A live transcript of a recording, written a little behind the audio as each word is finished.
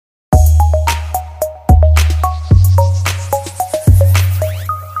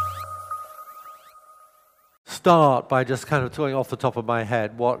start by just kind of talking off the top of my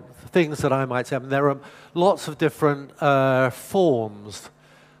head what things that I might say. I mean, there are lots of different forms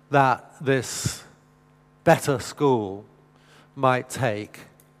that this better school might take.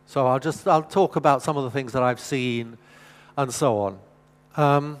 So I'll talk about some of the things that I've seen and so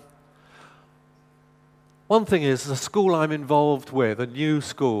on. One thing is the school I'm involved with, a new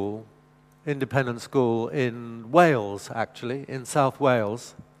school, independent school in Wales, actually, in South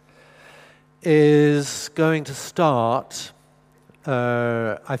Wales, is going to start,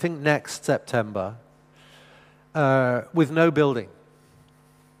 I think next September, with no building.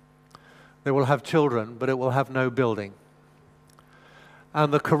 They will have children, but it will have no building.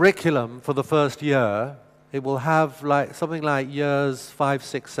 And the curriculum for the first year, it will have something like years 5,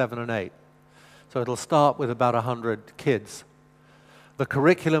 6, 7, and 8. So it'll start with about 100 kids. The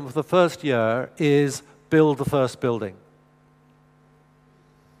curriculum for the first year is build the first building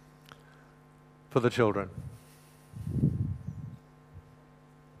for the children.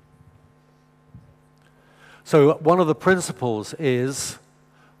 So one of the principles is,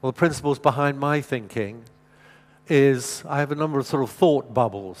 well, the principles behind my thinking is I have a number of sort of thought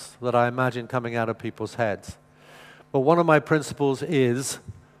bubbles that I imagine coming out of people's heads. But one of my principles is,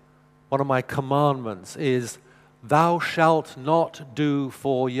 one of my commandments is, thou shalt not do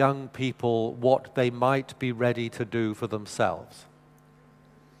for young people what they might be ready to do for themselves.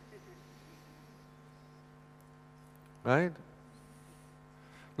 Right?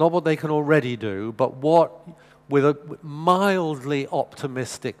 Not what they can already do, but what, mildly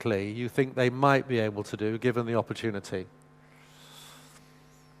optimistically, you think they might be able to do, given the opportunity.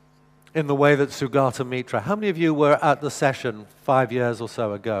 In the way that Sugata Mitra, how many of you were at the session 5 years or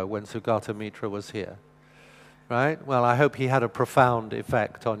so ago when Sugata Mitra was here? Right? Well, I hope he had a profound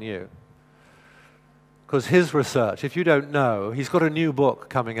effect on you. Because his research, if you don't know, he's got a new book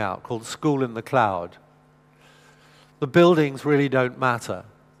coming out called School in the Cloud. The buildings really don't matter.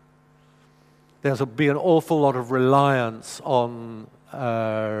 There'll be an awful lot of reliance on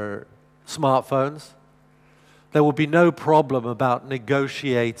smartphones. There will be no problem about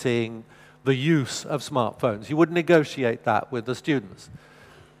negotiating the use of smartphones. You would negotiate that with the students.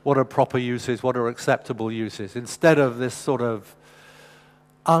 What are proper uses? What are acceptable uses? Instead of this sort of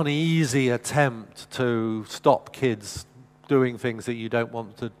uneasy attempt to stop kids doing things that you don't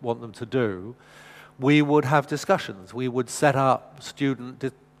want them to do, we would have discussions. We would set up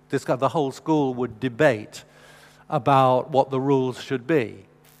the whole school would debate about what the rules should be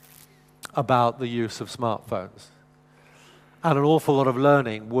about the use of smartphones. And an awful lot of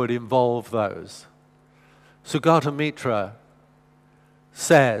learning would involve those. Sugata Mitra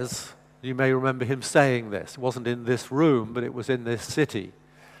says, you may remember him saying this, it wasn't in this room, but it was in this city,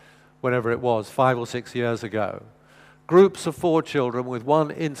 whenever it was, 5 or 6 years ago. Groups of 4 children with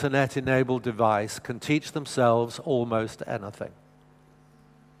one internet-enabled device can teach themselves almost anything.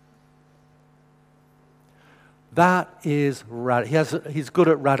 That is, he's good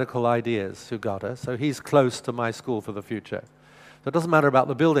at radical ideas, Sugata, so he's close to my school for the future. So it doesn't matter about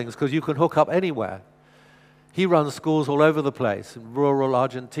the buildings, because you can hook up anywhere. He runs schools all over the place, in rural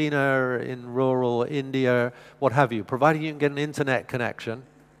Argentina, in rural India, what have you, providing you can get an internet connection,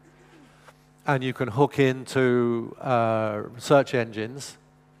 and you can hook into search engines,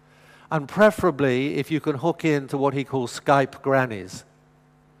 and preferably if you can hook into what he calls Skype grannies.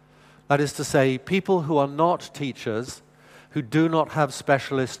 That is to say, people who are not teachers, who do not have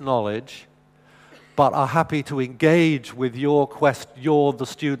specialist knowledge, but are happy to engage with the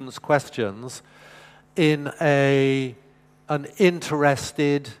students' questions in an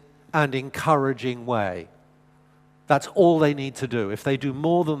interested and encouraging way. That's all they need to do. If they do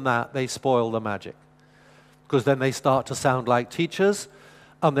more than that, they spoil the magic. Because then they start to sound like teachers,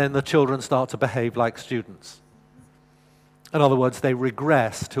 and then the children start to behave like students. In other words, they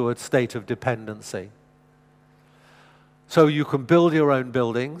regress to a state of dependency. So you can build your own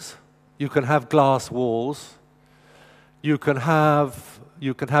buildings, you can have glass walls, you can have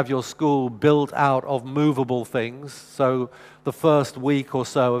your school built out of movable things. So the first week or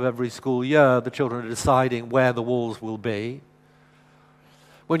so of every school year, the children are deciding where the walls will be.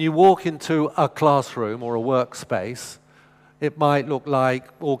 When you walk into a classroom or a workspace, it might look like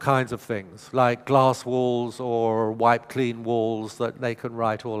all kinds of things, like glass walls or wipe clean walls that they can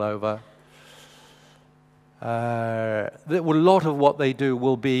write all over. A lot of what they do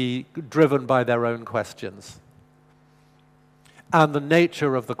will be driven by their own questions. And the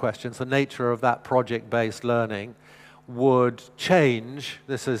nature of the questions, the nature of that project-based learning would change,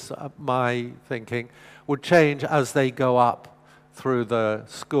 this is my thinking, would change as they go up through the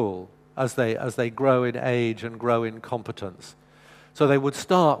school, as they grow in age and grow in competence. So they would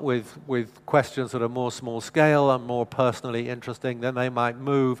start with questions that are more small scale and more personally interesting. Then they might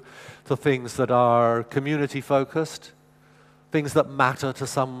move to things that are community focused, things that matter to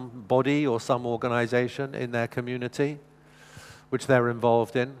somebody or some organization in their community, which they're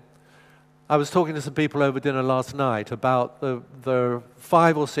involved in. I was talking to some people over dinner last night about the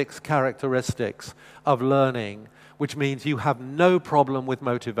 5 or 6 characteristics of learning, which means you have no problem with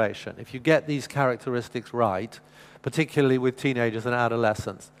motivation. If you get these characteristics right, particularly with teenagers and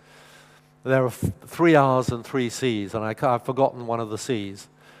adolescents, there are 3 R's and 3 C's, and I've forgotten one of the C's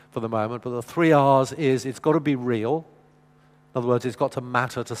for the moment, but the 3 R's is it's got to be real. In other words, it's got to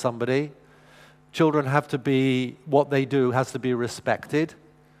matter to somebody. Children have to be, what they do has to be respected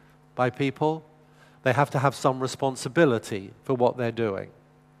by people. They have to have some responsibility for what they're doing.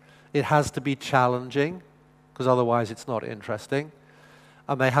 It has to be challenging, because otherwise it's not interesting.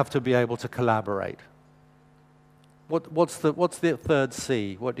 And they have to be able to collaborate. What's the 3rd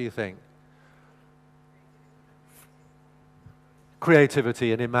C? What do you think?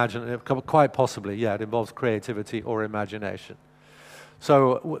 Creativity and imagination. Quite possibly, yeah, it involves creativity or imagination.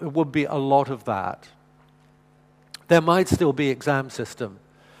 So it would be a lot of that. There might still be exam system,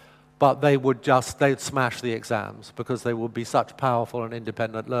 but they'd smash the exams because they would be such powerful and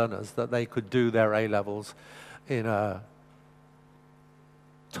independent learners that they could do their A-levels in a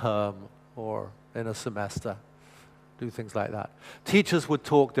term or in a semester, do things like that. Teachers would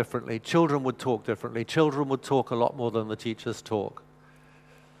talk differently. Children would talk differently. Children would talk a lot more than the teachers talk.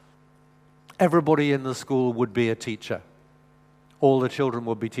 Everybody in the school would be a teacher. All the children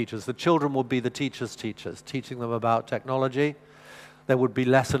would be teachers. The children would be the teachers' teachers, teaching them about technology. There would be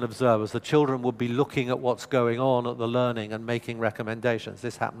lesson observers. The children would be looking at what's going on at the learning and making recommendations.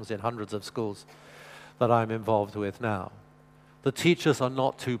 This happens in hundreds of schools that I'm involved with now. The teachers are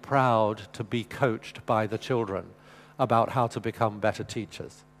not too proud to be coached by the children about how to become better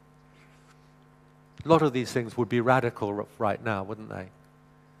teachers. A lot of these things would be radical right now, wouldn't they?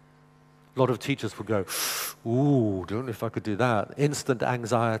 A lot of teachers would go, ooh, don't know if I could do that. Instant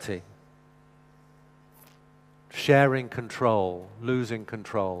anxiety. Sharing control, losing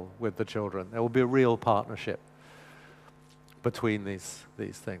control with the children. There will be a real partnership between these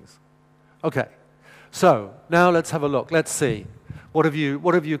things. Okay, so now let's have a look. Let's see. What have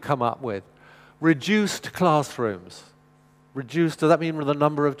you come up with? Reduced classrooms. Reduced, does that mean the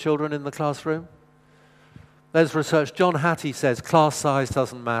number of children in the classroom? There's research. John Hattie says class size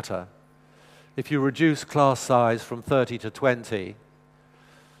doesn't matter. If you reduce class size from 30 to 20,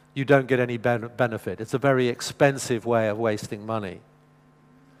 you don't get any benefit. It's a very expensive way of wasting money.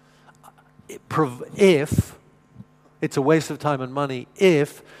 If it's a waste of time and money,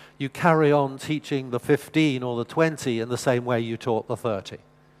 if you carry on teaching the 15 or the 20 in the same way you taught the 30.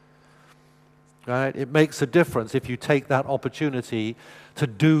 Right? It makes a difference if you take that opportunity to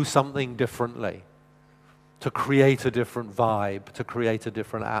do something differently, to create a different vibe, to create a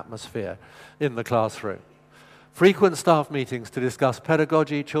different atmosphere in the classroom. Frequent staff meetings to discuss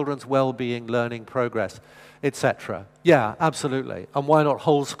pedagogy, children's well-being, learning progress, etc. Yeah, absolutely. And why not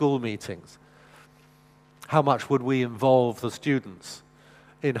whole school meetings? How much would we involve the students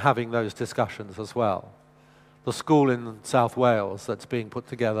in having those discussions as well? The school in South Wales that's being put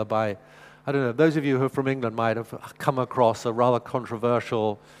together by, I don't know, those of you who are from England might have come across a rather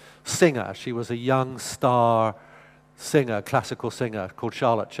controversial singer. She was a young star singer, classical singer, called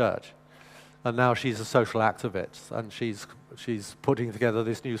Charlotte Church. And now she's a social activist, and she's putting together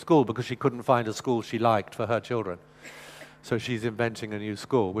this new school because she couldn't find a school she liked for her children. So she's inventing a new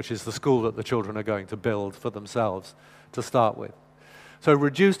school, which is the school that the children are going to build for themselves to start with. So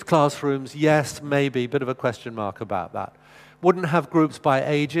reduced classrooms, yes, maybe, bit of a question mark about that. Wouldn't have groups by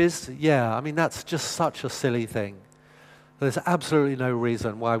ages? Yeah, I mean, that's just such a silly thing. There's absolutely no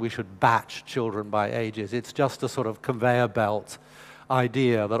reason why we should batch children by ages. It's just a sort of conveyor belt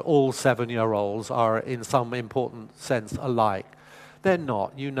idea that all 7-year-olds are in some important sense alike. They're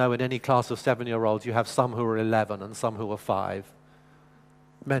not. You know, in any class of 7-year-olds, you have some who are 11 and some who are 5.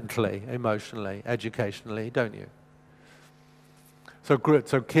 Mentally, emotionally, educationally, don't you? So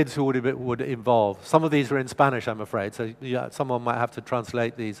kids who would involve. Some of these are in Spanish, I'm afraid, so yeah, someone might have to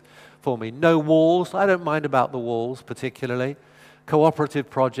translate these for me. No walls. I don't mind about the walls particularly. Cooperative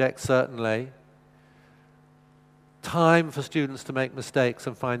projects, certainly. Time for students to make mistakes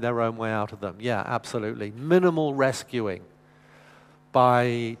and find their own way out of them. Yeah, absolutely. Minimal rescuing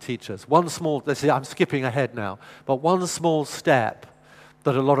by teachers. One small, I'm skipping ahead now, but one small step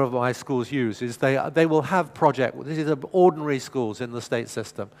that a lot of my schools use is they will have this is ordinary schools in the state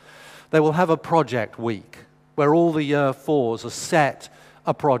system. They will have a project week where all the year 4s are set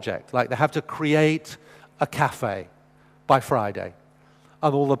a project. Like they have to create a cafe by Friday.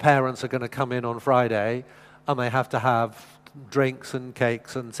 and all the parents are going to come in on Friday, and they have to have drinks and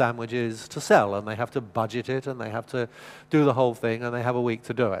cakes and sandwiches to sell, and they have to budget it, and they have to do the whole thing, and they have a week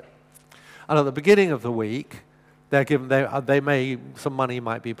to do it. And at the beginning of the week, they're given, some money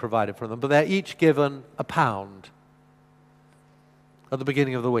might be provided for them, but they're each given £1 at the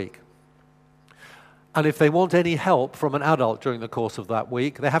beginning of the week. And if they want any help from an adult during the course of that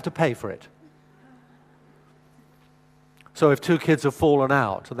week, they have to pay for it. So if two kids have fallen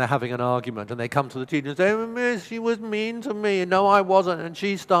out and they're having an argument and they come to the teacher and say, "Miss, she was mean to me." "No, I wasn't, and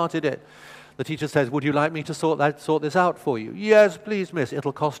she started it." The teacher says, "Would you like me to sort this out for you?" "Yes, please, miss.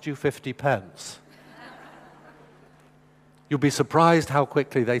 It'll cost you 50 pence. You'll be surprised how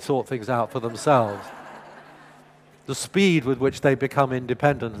quickly they sort things out for themselves. The speed with which they become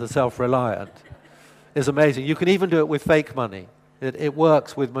independent and self-reliant is amazing. You can even do it with fake money. It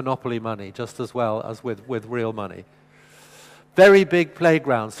works with monopoly money just as well as with real money. Very big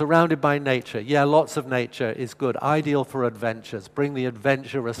playground, surrounded by nature. Yeah, lots of nature is good. Ideal for adventures. Bring the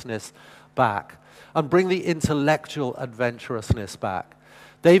adventurousness back. And bring the intellectual adventurousness back.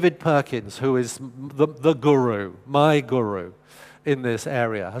 David Perkins, who is the guru, my guru in this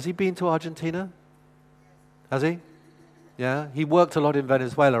area. Has he been to Argentina? Has he? Yeah? He worked a lot in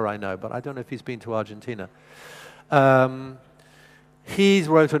Venezuela, I know, but I don't know if he's been to Argentina. He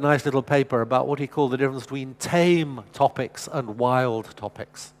wrote a nice little paper about what he called the difference between tame topics and wild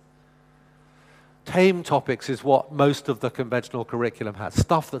topics. Tame topics is what most of the conventional curriculum has,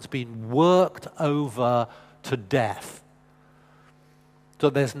 stuff that's been worked over to death.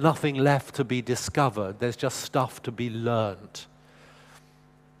 So there's nothing left to be discovered, there's just stuff to be learned.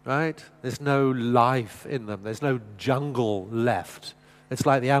 Right? There's no life in them, there's no jungle left. It's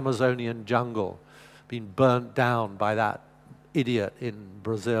like the Amazonian jungle being burnt down by that idiot in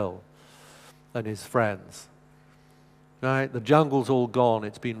Brazil and his friends. Right? The jungle's all gone,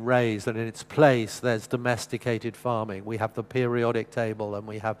 it's been razed, and in its place there's domesticated farming. We have the periodic table, and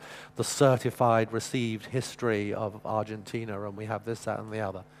we have the certified received history of Argentina, and we have this, that, and the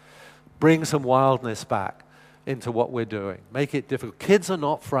other. Bring some wildness back into what we're doing. Make it difficult. Kids are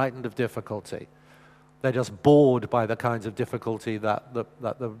not frightened of difficulty. They're just bored by the kinds of difficulty that the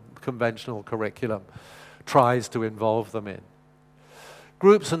conventional curriculum tries to involve them in.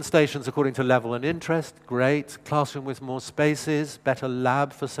 Groups and stations according to level and interest, great. Classroom with more spaces, better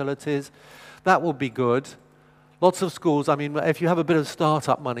lab facilities, that will be good. Lots of schools, I mean, if you have a bit of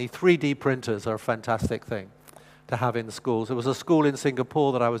startup money, 3D printers are a fantastic thing to have in schools. There was a school in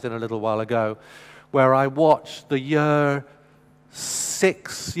Singapore that I was in a little while ago where I watched the year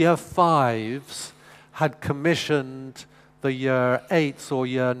 5s had commissioned the year 8s or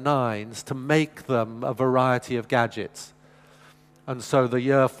year 9s to make them a variety of gadgets. And so the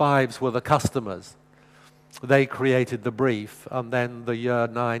year 5s were the customers. They created the brief, and then the year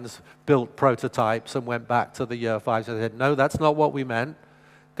 9s built prototypes and went back to the year 5s and said, "No, that's not what we meant.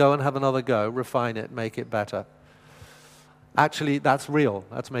 Go and have another go, refine it, make it better." Actually, that's real.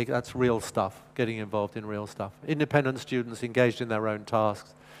 That's real stuff, getting involved in real stuff. Independent students engaged in their own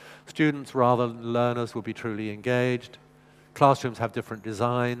tasks. Students, rather than learners, will be truly engaged. Classrooms have different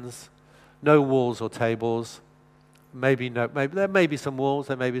designs. No walls or tables. Maybe there may be some walls,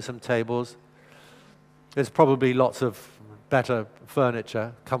 there may be some tables. There's probably lots of better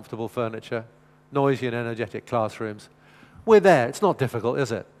furniture, comfortable furniture, noisy and energetic classrooms. We're there. It's not difficult,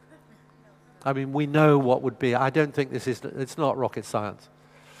 is it? I mean, we know what would be. I don't think it's not rocket science.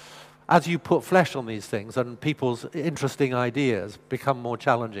 As you put flesh on these things and people's interesting ideas become more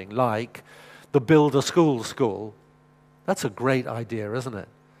challenging, like the Build a School, that's a great idea, isn't it?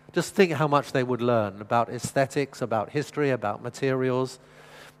 Just think how much they would learn about aesthetics, about history, about materials,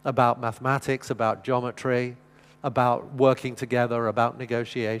 about mathematics, about geometry, about working together, about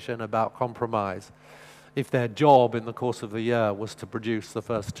negotiation, about compromise, if their job in the course of the year was to produce the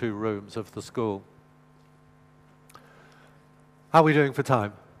first 2 rooms of the school. How are we doing for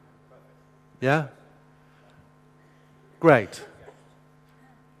time? Yeah? Great.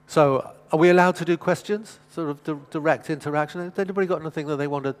 So, are we allowed to do questions? Sort of direct interaction? Has anybody got anything that they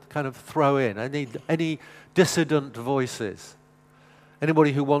want to kind of throw in? Any dissident voices?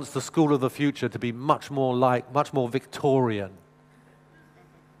 Anybody who wants the school of the future to be much more Victorian?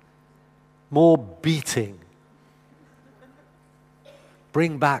 More beating?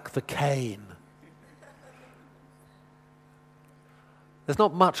 Bring back the cane? There's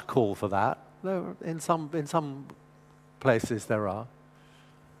not much call for that. In some places there are.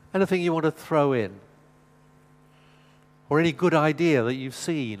 Anything you want to throw in? Or any good idea that you've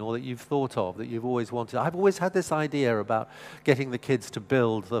seen or that you've thought of, that you've always wanted? I've always had this idea about getting the kids to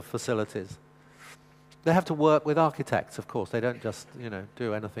build the facilities. They have to work with architects, of course. They don't just,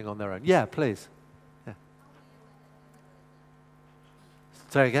 do anything on their own. Yeah, please. Yeah.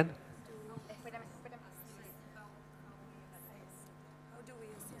 Say again?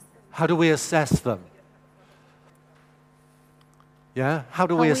 How do we assess them? Yeah? How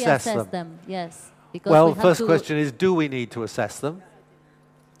do we assess them? Yes. Well, first question is, do we need to assess them?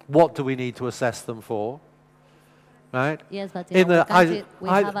 What do we need to assess them for? Right? Yes, but in our country, we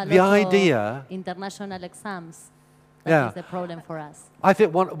have a lot of international exams. That is the problem for us. I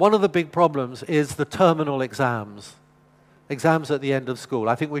think one of the big problems is the terminal exams. Exams at the end of school.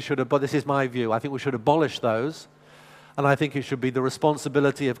 I think we should, but this is my view, I think we should abolish those. And I think it should be the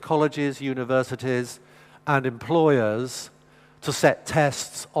responsibility of colleges, universities, and employers to set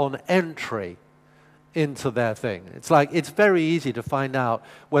tests on entry into their thing. It's very easy to find out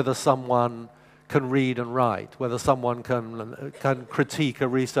whether someone can read and write, whether someone can critique a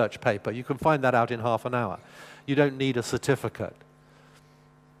research paper. You can find that out in half an hour. You don't need a certificate,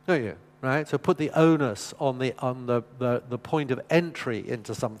 do you? Right? So put the onus on the point of entry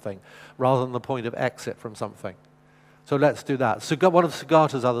into something rather than the point of exit from something. So let's do that. So one of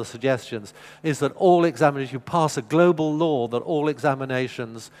Sugata's other suggestions is that all examinations, you pass a global law that all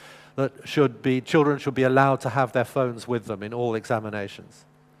examinations children should be allowed to have their phones with them in all examinations.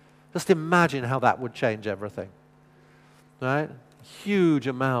 Just imagine how that would change everything, right? Huge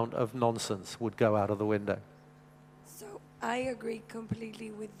amount of nonsense would go out of the window. So I agree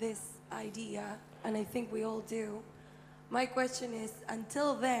completely with this idea, and I think we all do. My question is,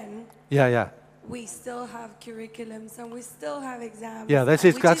 until then, we still have curriculums and we still have exams. Yeah,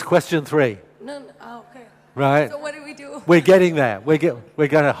 that's question 3. No, oh, okay. Right. So what do we do? We're getting there. We're going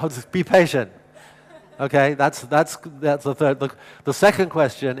to be patient. Okay, that's the third. The second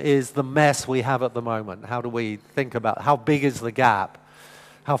question is the mess we have at the moment. How do we think about how big is the gap?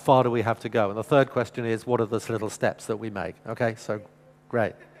 How far do we have to go? And the third question is, what are the little steps that we make? Okay, so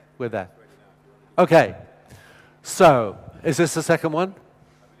great, we're there. Okay, so is this the second one?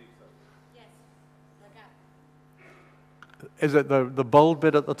 Yes, the gap. Is it the bold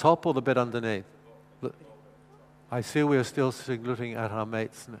bit at the top or the bit underneath? I see we are still looking at our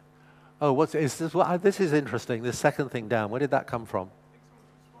mates. Oh, this is interesting, this second thing down. Where did that come from?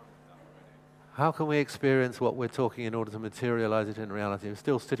 How can we experience what we're talking in order to materialize it in reality? We're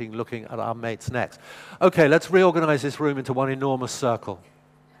still sitting looking at our mates next. Okay, let's reorganize this room into one enormous circle.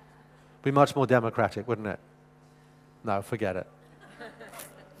 Be much more democratic, wouldn't it? No, forget it.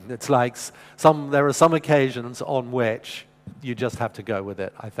 It's like there are some occasions on which you just have to go with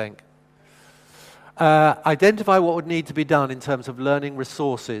it, I think. Identify what would need to be done in terms of learning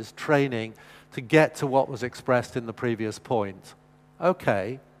resources, training, to get to what was expressed in the previous point.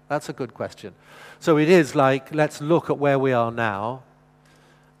 Okay, that's a good question. So it is like, let's look at where we are now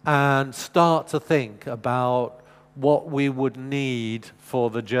and start to think about what we would need for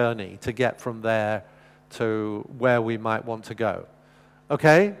the journey to get from there to where we might want to go.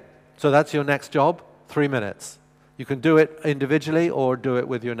 Okay, so that's your next job, 3 minutes. You can do it individually or do it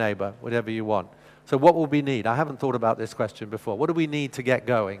with your neighbor, whatever you want. So what will we need? I haven't thought about this question before. What do we need to get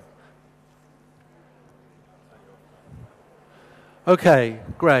going? Okay,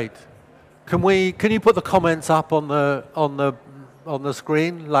 great. Can you put the comments up on the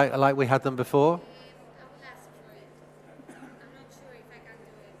screen like we had them before? I will ask for it. I'm not sure if I can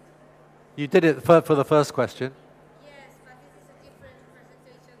do it. You did it for the first question. Yes, but this is a different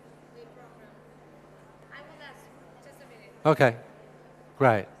presentation of the program. I will ask. Just a minute. Okay,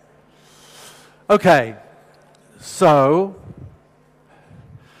 great. Okay, so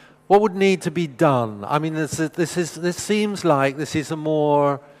what would need to be done? I mean, this seems like this is a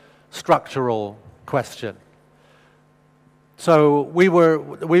more structural question. So we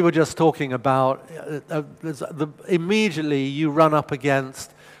were just talking about immediately you run up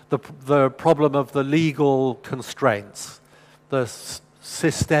against the problem of the legal constraints, the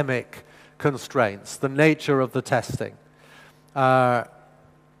systemic constraints, the nature of the testing.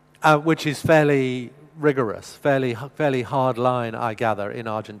 Which is fairly rigorous, fairly hard line, I gather, in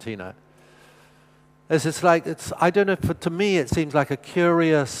Argentina. I don't know, to me it seems like a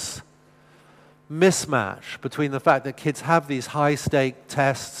curious mismatch between the fact that kids have these high-stake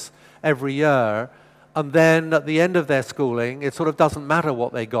tests every year, and then at the end of their schooling, it sort of doesn't matter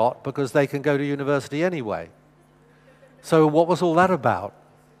what they got because they can go to university anyway. So what was all that about?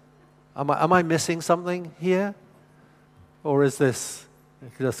 Am I missing something here? Or is this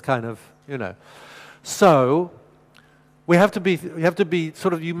just kind of, So you have to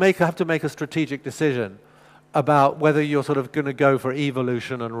make a strategic decision about whether you're sort of going to go for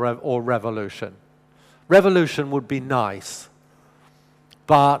evolution or revolution. Revolution would be nice,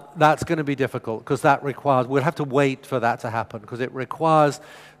 But that's going to be difficult because that requires, we'll have to wait for that to happen because it requires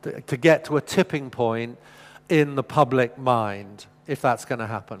to get to a tipping point in the public mind if that's going to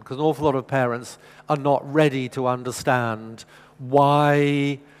happen. Because an awful lot of parents are not ready to understand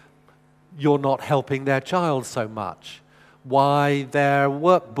why you're not helping their child so much, why their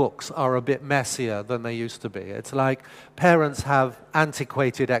workbooks are a bit messier than they used to be. It's like parents have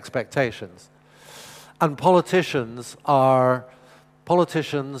antiquated expectations. And politicians are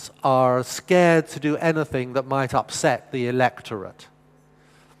scared to do anything that might upset the electorate.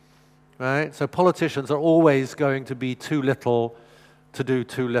 Right? So politicians are always going to be too little to do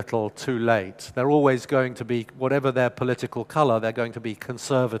too little too late. They're always going to be, whatever their political color, they're going to be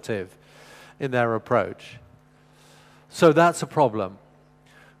conservative in their approach. So that's a problem.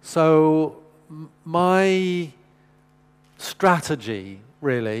 So my strategy,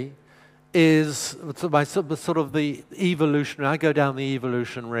 really, is sort of the evolutionary, I go down the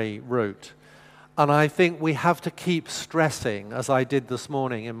evolutionary route. And I think we have to keep stressing, as I did this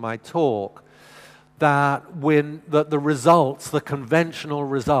morning in my talk, that the results, the conventional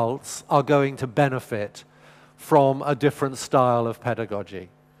results, are going to benefit from a different style of pedagogy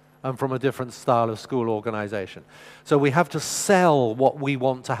and from a different style of school organization. So we have to sell what we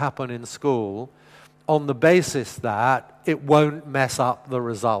want to happen in school on the basis that it won't mess up the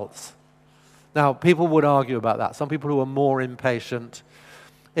results. Now, people would argue about that. Some people who are more impatient.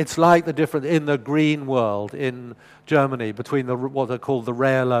 It's like the difference in the green world in Germany between what are called the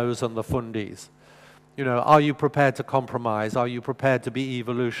Realos and the Fundis. You know, are you prepared to compromise? Are you prepared to be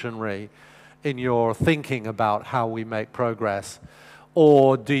evolutionary in your thinking about how we make progress?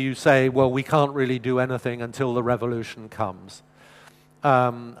 Or do you say, well, we can't really do anything until the revolution comes?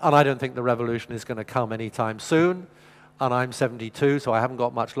 And I don't think the revolution is going to come anytime soon. And I'm 72, so I haven't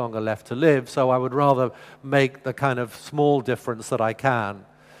got much longer left to live. So I would rather make the kind of small difference that I can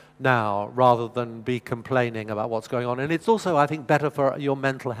now rather than be complaining about what's going on. And it's also, I think, better for your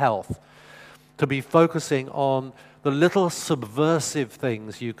mental health to be focusing on the little subversive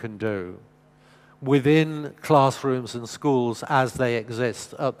things you can do within classrooms and schools as they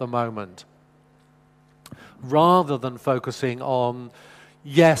exist at the moment, rather than focusing on,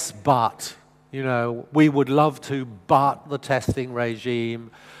 yes, but, you know, we would love to, but the testing regime,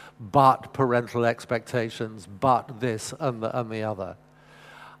 but parental expectations, but this and the other.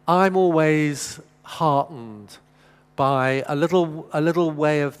 I'm always heartened by a little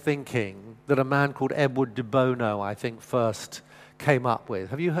way of thinking that a man called Edward de Bono, I think, first came up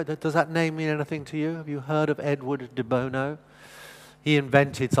with. Have you heard? Does that name mean anything to you? Have you heard of Edward de Bono? He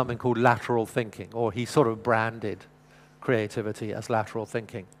invented something called lateral thinking, or he sort of branded creativity as lateral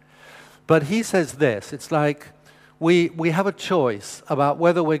thinking. But he says this, it's like we have a choice about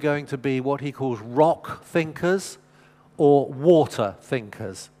whether we're going to be what he calls rock thinkers or water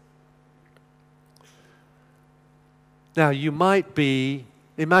thinkers. Now, you might be,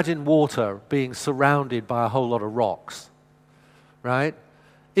 imagine water being surrounded by a whole lot of rocks, right?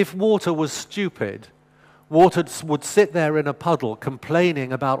 If water was stupid, water would sit there in a puddle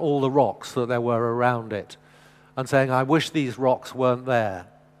complaining about all the rocks that there were around it and saying, I wish these rocks weren't there.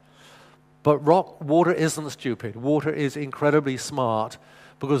 But water isn't stupid. Water is incredibly smart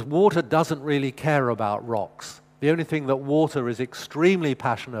because water doesn't really care about rocks. The only thing that water is extremely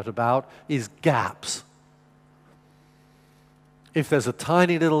passionate about is gaps. If there's a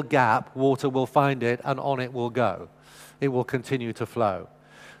tiny little gap, water will find it and on it will go. It will continue to flow.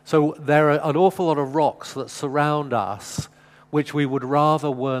 So there are an awful lot of rocks that surround us which we would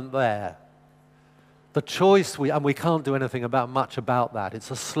rather weren't there. The choice, and we can't do anything much about that.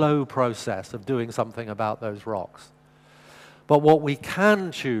 It's a slow process of doing something about those rocks. But what we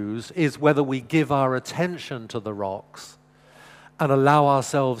can choose is whether we give our attention to the rocks and allow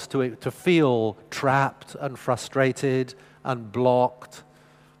ourselves to feel trapped and frustrated and blocked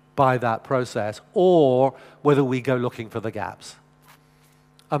by that process, or whether we go looking for the gaps.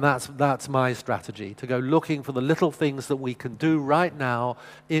 And that's my strategy, to go looking for the little things that we can do right now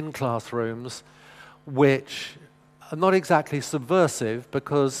in classrooms which are not exactly subversive,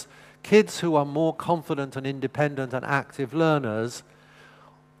 because kids who are more confident and independent and active learners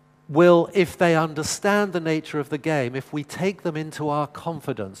will, if they understand the nature of the game, if we take them into our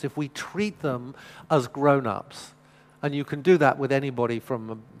confidence, if we treat them as grown-ups, and you can do that with anybody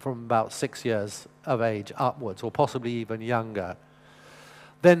from about 6 years of age upwards, or possibly even younger,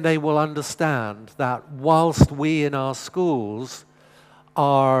 then they will understand that whilst we in our schools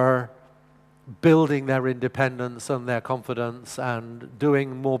are building their independence and their confidence and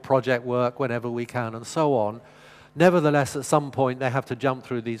doing more project work whenever we can and so on, nevertheless at some point they have to jump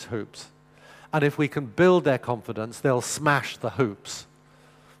through these hoops. And if we can build their confidence, they'll smash the hoops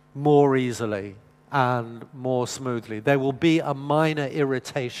more easily and more smoothly. There will be a minor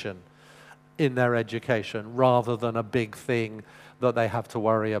irritation in their education rather than a big thing that they have to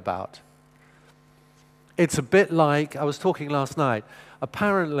worry about. It's a bit like, I was talking last night,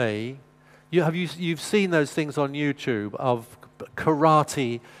 apparently, you've seen those things on YouTube of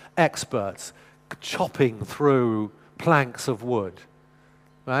karate experts chopping through planks of wood,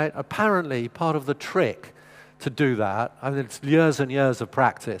 right? Apparently, part of the trick to do that, I mean, it's years and years of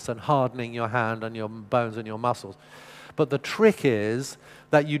practice and hardening your hand and your bones and your muscles. But the trick is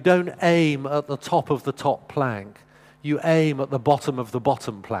that you don't aim at the top of the top plank. You aim at the bottom of the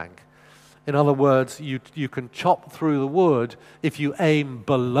bottom plank. In other words, you can chop through the wood if you aim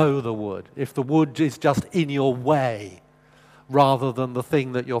below the wood, if the wood is just in your way, rather than the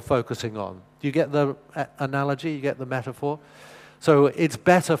thing that you're focusing on. Do you get the analogy? You get the metaphor? So it's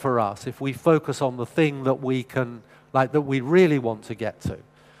better for us if we focus on the thing that we can, like that we really want to get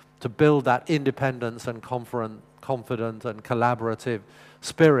to build that independence and confident and collaborative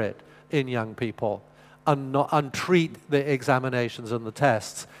spirit in young people, and treat the examinations and the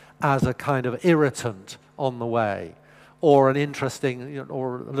tests as a kind of irritant on the way, or an interesting,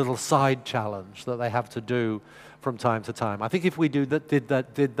 or a little side challenge that they have to do from time to time. I think if we did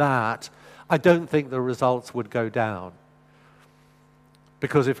that, I don't think the results would go down.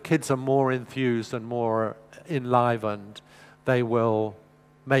 Because if kids are more enthused and more enlivened, they will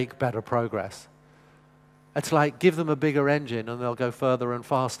make better progress. It's like give them a bigger engine and they'll go further and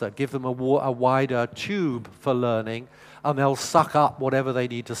faster. Give them a wider tube for learning and they'll suck up whatever they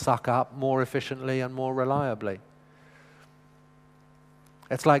need to suck up more efficiently and more reliably.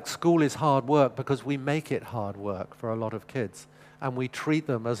 It's like school is hard work because we make it hard work for a lot of kids. And we treat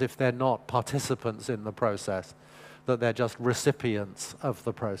them as if they're not participants in the process, that they're just recipients of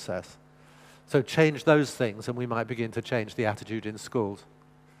the process. So change those things and we might begin to change the attitude in schools.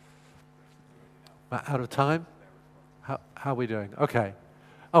 Out of time? How are we doing? Okay.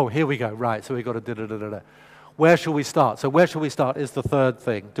 Oh, here we go. Right, so we've got to da-da-da-da-da. Where shall we start? So where shall we start is the third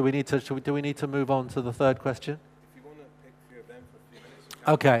thing. Do we need to move on to the third question? If you want to pick a few of them for a few minutes.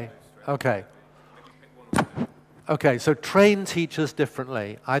 Okay. Okay, so train teachers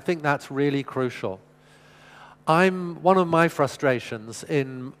differently. I think that's really crucial. One of my frustrations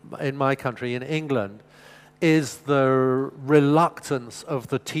in my country, in England, is the reluctance of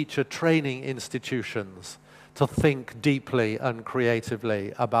the teacher training institutions to think deeply and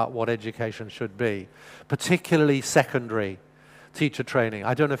creatively about what education should be, particularly secondary teacher training.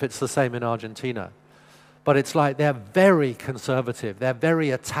 I don't know if it's the same in Argentina, but it's like they're very conservative. They're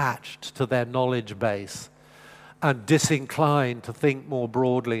very attached to their knowledge base and disinclined to think more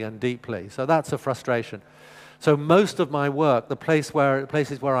broadly and deeply. So that's a frustration. So most of my work, the places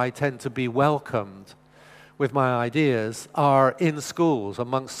where I tend to be welcomed with my ideas are in schools,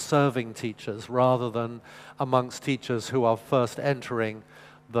 amongst serving teachers, rather than amongst teachers who are first entering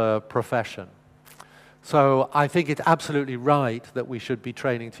the profession. So I think it's absolutely right that we should be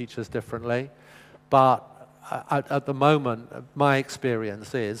training teachers differently, but at the moment, my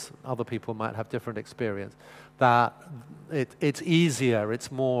experience is, other people might have different experience, that it's easier,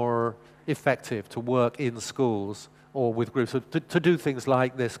 it's more effective to work in schools or with groups, to do things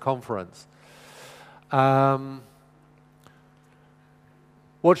like this conference.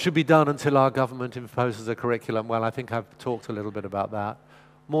 What should be done until our government imposes a curriculum? Well, I think I've talked a little bit about that.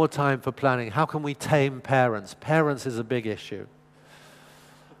 More time for planning. How can we tame parents? Parents is a big issue.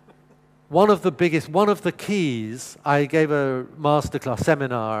 One of the keys, I gave a masterclass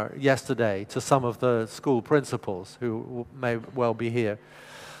seminar yesterday to some of the school principals who may well be here.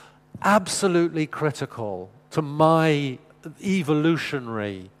 Absolutely critical to my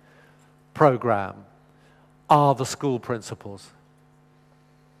evolutionary program are the school principals.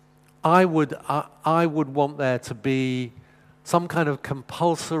 I would want there to be some kind of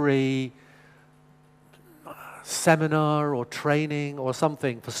compulsory seminar or training or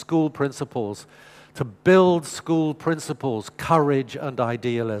something for school principals to build school principals' courage and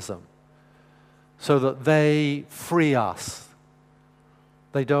idealism so that they free us.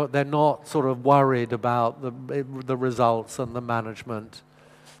 They're not sort of worried about the results and the management,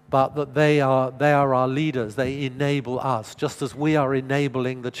 but that they are our leaders. They enable us, just as we are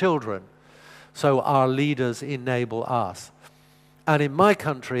enabling the children. So our leaders enable us. And in my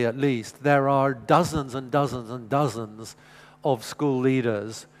country, at least, there are dozens and dozens and dozens of school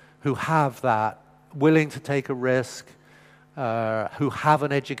leaders who have that, willing to take a risk, who have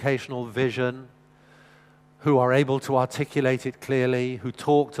an educational vision, who are able to articulate it clearly, who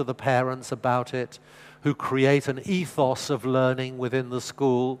talk to the parents about it, who create an ethos of learning within the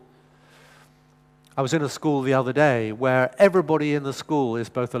school. I was in a school the other day where everybody in the school is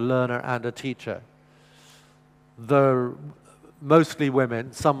both a learner and a teacher. They're mostly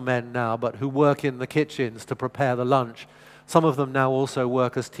women, some men now, but who work in the kitchens to prepare the lunch. Some of them now also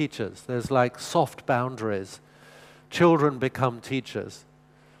work as teachers. There's like soft boundaries. Children become teachers.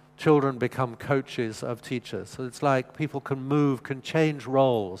 Children become coaches of teachers. So it's like people can move, can change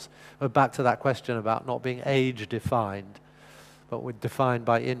roles. We're back to that question about not being age-defined, but we're defined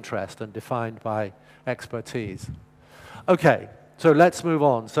by interest and defined by expertise. Okay, so let's move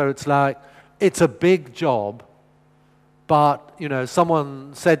on. So it's like, it's a big job, but, you know,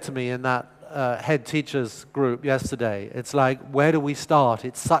 someone said to me in that head teachers group yesterday, it's like, where do we start?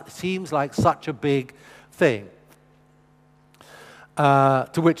 It seems like such a big thing. To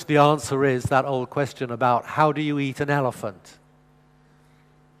which the answer is that old question about how do you eat an elephant?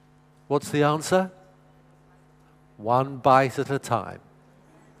 What's the answer? One bite at a time.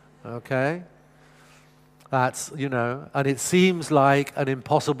 Okay? That's, you know, and it seems like an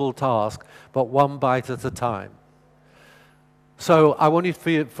impossible task, but one bite at a time. So I want you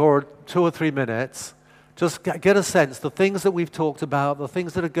for 2 or 3 minutes, just get a sense, the things that we've talked about, the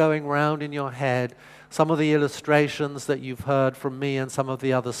things that are going around in your head, some of the illustrations that you've heard from me and some of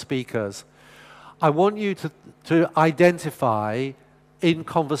the other speakers. I want you to identify in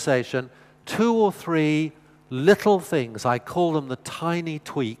conversation 2 or 3 little things, I call them the tiny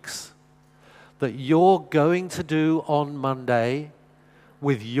tweaks, that you're going to do on Monday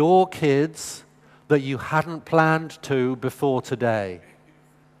with your kids that you hadn't planned to before today.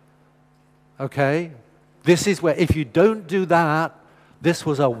 Okay? This is where, if you don't do that, this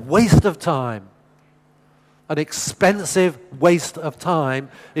was a waste of time. An expensive waste of time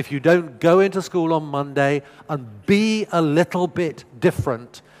if you don't go into school on Monday and be a little bit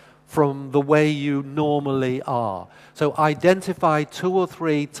different from the way you normally are. So identify 2 or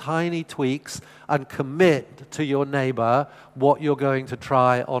 3 tiny tweaks and commit to your neighbor what you're going to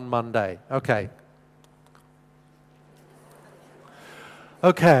try on Monday. Okay.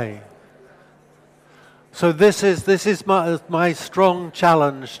 Okay. So this is my strong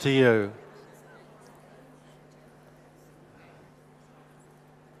challenge to you.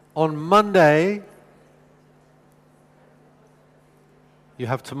 On Monday, you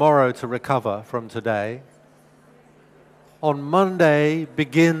have tomorrow to recover from today. On Monday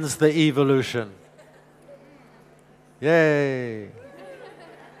begins the evolution. Yay!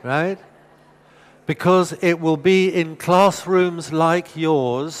 Right? Because it will be in classrooms like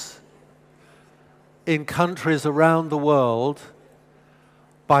yours, in countries around the world,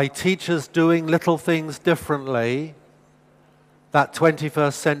 by teachers doing little things differently, that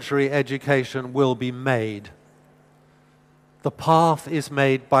 21st century education will be made. The path is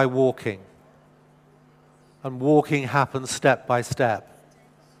made by walking. And walking happens step by step.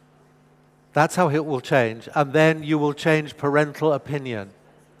 That's how it will change. And then you will change parental opinion.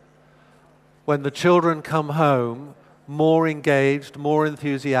 When the children come home, more engaged, more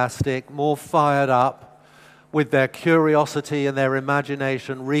enthusiastic, more fired up, with their curiosity and their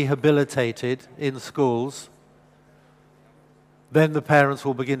imagination rehabilitated in schools, then the parents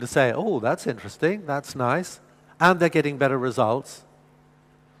will begin to say, oh, that's interesting, that's nice, and they're getting better results.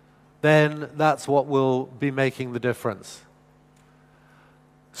 Then that's what will be making the difference.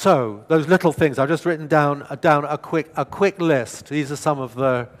 So, those little things, I've just written down a quick list. These are some of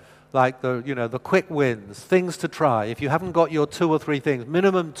the quick wins, things to try. If you haven't got your 2 or 3 things,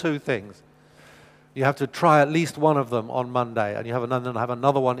 minimum 2 things, you have to try at least one of them on Monday, and you have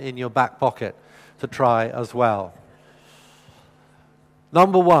another one in your back pocket to try as well.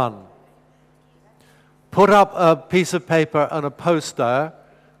 Number 1, put up a piece of paper and a poster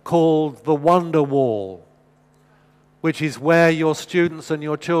called the Wonder Wall, which is where your students and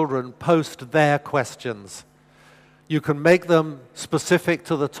your children post their questions. You can make them specific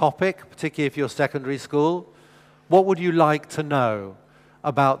to the topic, particularly if you're secondary school. What would you like to know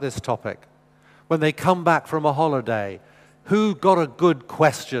about this topic? When they come back from a holiday, who got a good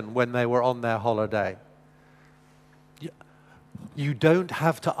question when they were on their holiday? You don't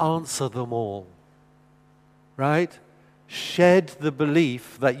have to answer them all, right? Shed the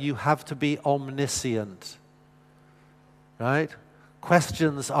belief that you have to be omniscient, right?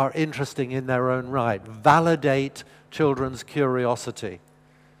 Questions are interesting in their own right. Validate children's curiosity.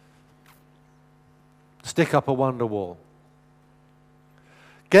 Stick up a wonder wall.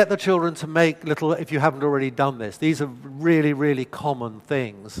 Get the children to make little, if you haven't already done this, these are really, really common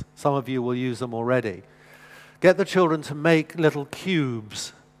things. Some of you will use them already. Get the children to make little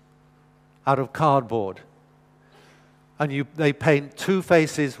cubes out of cardboard. And they paint 2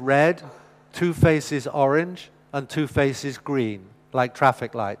 faces red, 2 faces orange, and 2 faces green, like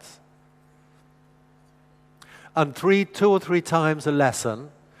traffic lights. And 2 or 3 times a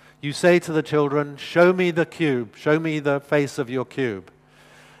lesson, you say to the children, show me the cube, show me the face of your cube.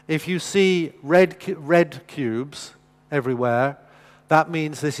 If you see red cubes everywhere, that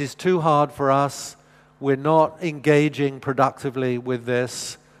means this is too hard for us, we're not engaging productively with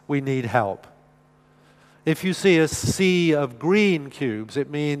this, we need help. If you see a sea of green cubes, it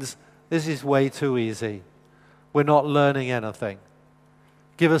means this is way too easy. We're not learning anything.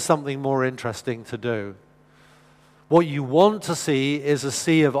 Give us something more interesting to do. What you want to see is a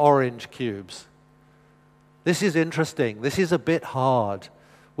sea of orange cubes. This is interesting. This is a bit hard.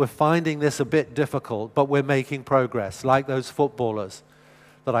 We're finding this a bit difficult, but we're making progress, like those footballers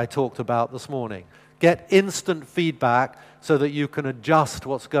that I talked about this morning. Get instant feedback so that you can adjust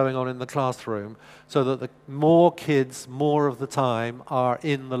what's going on in the classroom so that the more kids, more of the time, are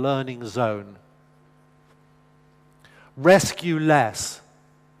in the learning zone. Rescue less.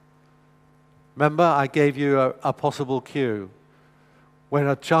 Remember, I gave you a possible cue. When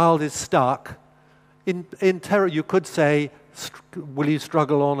a child is stuck, in terror, you could say, will you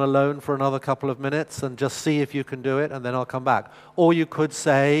struggle on alone for another couple of minutes and just see if you can do it, and then I'll come back. Or you could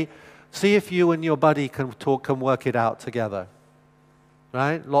say, see if you and your buddy can work it out together.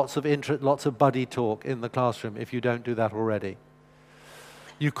 Right? Lots of buddy talk in the classroom if you don't do that already.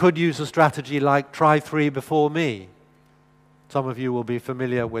 You could use a strategy like try 3 before me. Some of you will be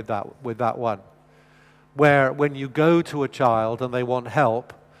familiar with that one. Where when you go to a child and they want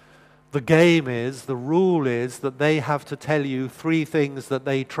help, the rule is that they have to tell you 3 things that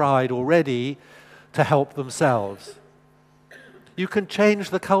they tried already to help themselves. You can change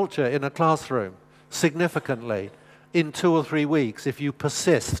the culture in a classroom significantly in 2 or 3 weeks if you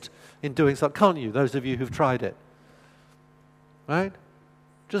persist in doing something, can't you, those of you who've tried it? Right?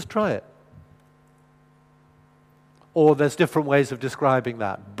 Just try it. Or there's different ways of describing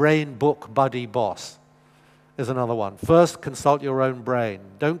that. Brain, book, buddy, boss is another one. First, consult your own brain.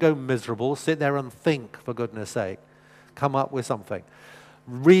 Don't go miserable. Sit there and think, for goodness sake. Come up with something.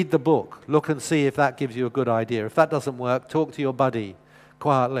 Read the book. Look and see if that gives you a good idea. If that doesn't work, talk to your buddy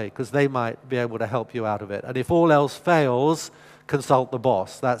quietly, because they might be able to help you out of it. And if all else fails, consult the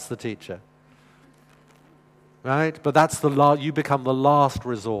boss. That's the teacher. Right? But that's you become the last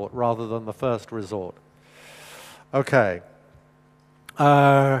resort rather than the first resort. Okay.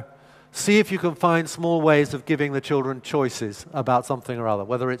 See if you can find small ways of giving the children choices about something or other,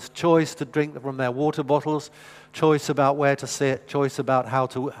 whether it's choice to drink from their water bottles, choice about where to sit, choice about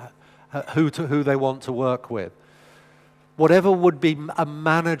who they want to work with. Whatever would be a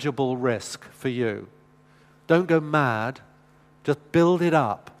manageable risk for you. Don't go mad, just build it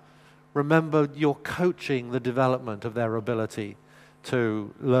up. Remember, you're coaching the development of their ability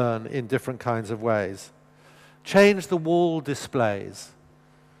to learn in different kinds of ways. Change the wall displays.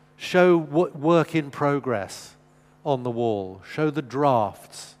 Show work in progress on the wall. Show the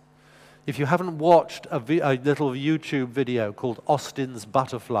drafts. If you haven't watched a little YouTube video called Austin's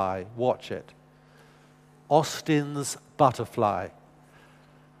Butterfly, watch it. Austin's Butterfly.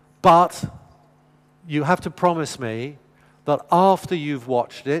 But you have to promise me that after you've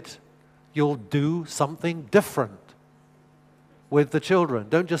watched it, you'll do something different with the children.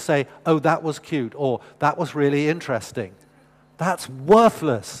 Don't just say, oh, that was cute, or that was really interesting. That's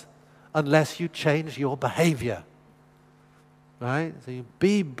worthless unless you change your behavior. Right? So you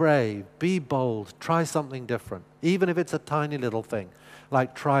be brave, be bold, try something different, even if it's a tiny little thing,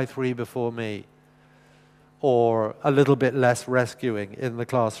 like try 3 before me, or a little bit less rescuing in the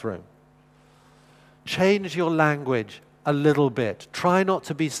classroom. Change your language a little bit. Try not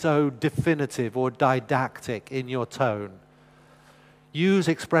to be so definitive or didactic in your tone. Use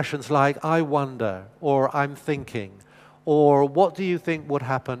expressions like, I wonder, or I'm thinking, or what do you think would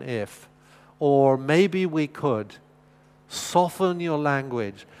happen if, or maybe we could. Soften your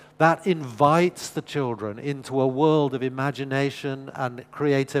language. That invites the children into a world of imagination and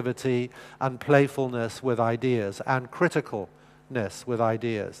creativity and playfulness with ideas and criticalness with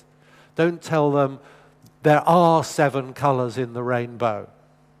ideas. Don't tell them there are 7 colors in the rainbow.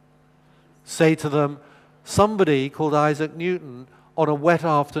 Say to them, somebody called Isaac Newton on a wet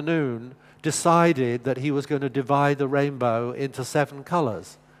afternoon decided that he was going to divide the rainbow into 7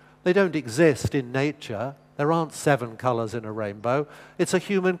 colors. They don't exist in nature. There aren't 7 colors in a rainbow. It's a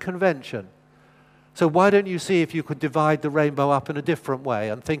human convention. So why don't you see if you could divide the rainbow up in a different way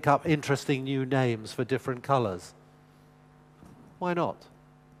and think up interesting new names for different colors? Why not?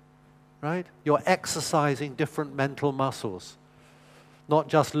 Right? You're exercising different mental muscles. Not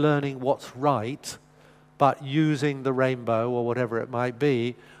just learning what's right, but using the rainbow or whatever it might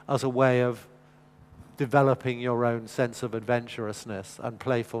be as a way of developing your own sense of adventurousness and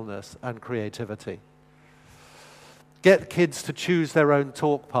playfulness and creativity. Get kids to choose their own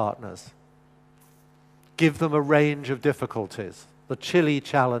talk partners. Give them a range of difficulties. The chili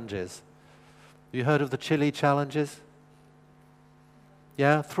challenges. You heard of the chili challenges?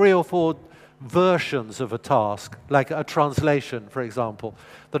 Yeah? 3 or 4 versions of a task, like a translation, for example,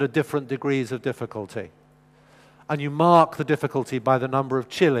 that are different degrees of difficulty. And you mark the difficulty by the number of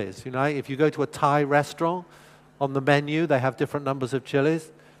chilies. You know, if you go to a Thai restaurant, on the menu, they have different numbers of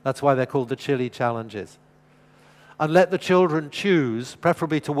chilies. That's why they're called the chili challenges. And let the children choose,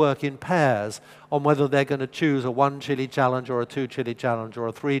 preferably to work in pairs, on whether they're going to choose a 1 chili challenge or a 2 chili challenge or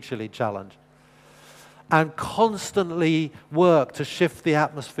a 3 chili challenge. And constantly work to shift the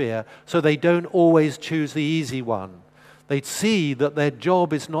atmosphere so they don't always choose the easy one. They see that their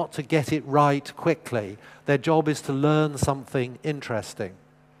job is not to get it right quickly. Their job is to learn something interesting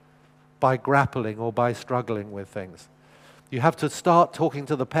by grappling or by struggling with things. You have to start talking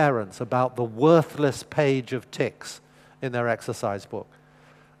to the parents about the worthless page of ticks in their exercise book.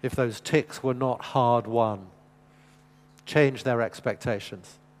 If those ticks were not hard won, change their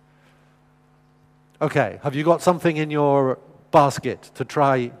expectations. Okay, have you got something in your basket to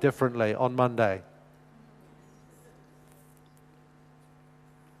try differently on Monday?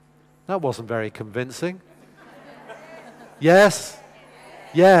 That wasn't very convincing. Yes?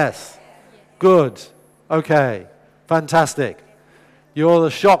 Yes. Good. Okay. Fantastic. You're the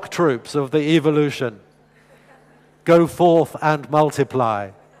shock troops of the evolution. Go forth and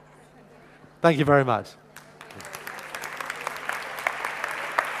multiply. Thank you very much.